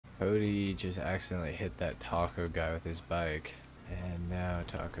Cody just accidentally hit that taco guy with his bike, and now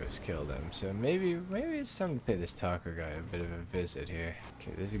Taco's killed him. So maybe it's time to pay this taco guy a bit of a visit here.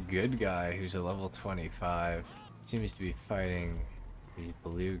 Okay, there's a good guy who's a level 25. Seems to be fighting these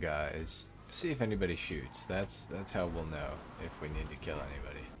blue guys. See if anybody shoots. That's how we'll know if we need to kill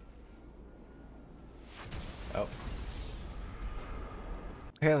anybody. Oh.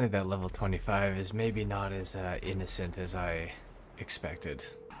 Apparently that level 25 is maybe not as innocent as I expected.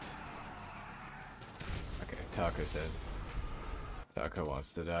 Okay, Taco's dead. Taco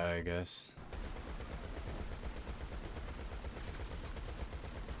wants to die, I guess.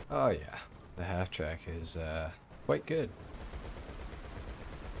 Oh yeah, the Halftrack is quite good.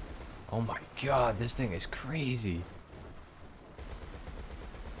 Oh my god, this thing is crazy.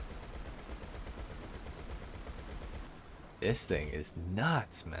 This thing is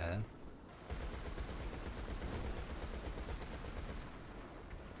nuts, man.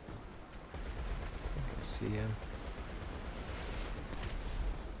 I can see him.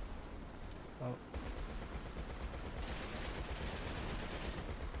 Oh.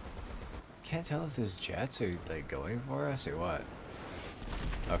 Can't tell if those jets are like going for us or what.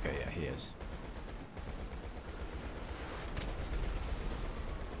 Okay, yeah, he is.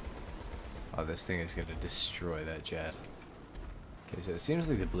 Oh, this thing is gonna destroy that jet. Okay, so it seems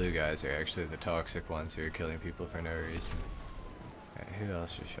like the blue guys are actually the toxic ones who are killing people for no reason. Okay, who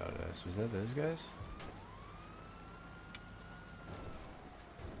else just shot at us? Was that those guys?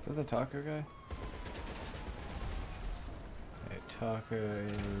 Is that the taco guy? Okay, taco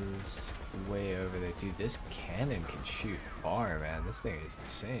is way over there. Dude, this cannon can shoot far, man. This thing is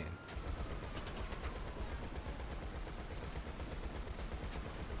insane.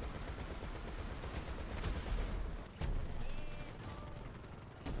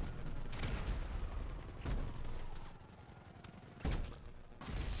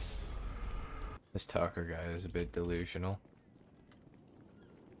 This taco guy is a bit delusional.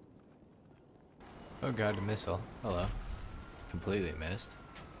 Oh god, a missile. Hello. Completely missed.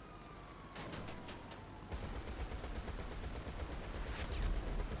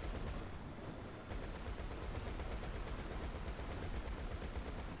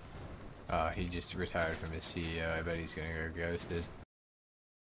 Oh, he just retired from his CEO. I bet he's gonna go ghosted.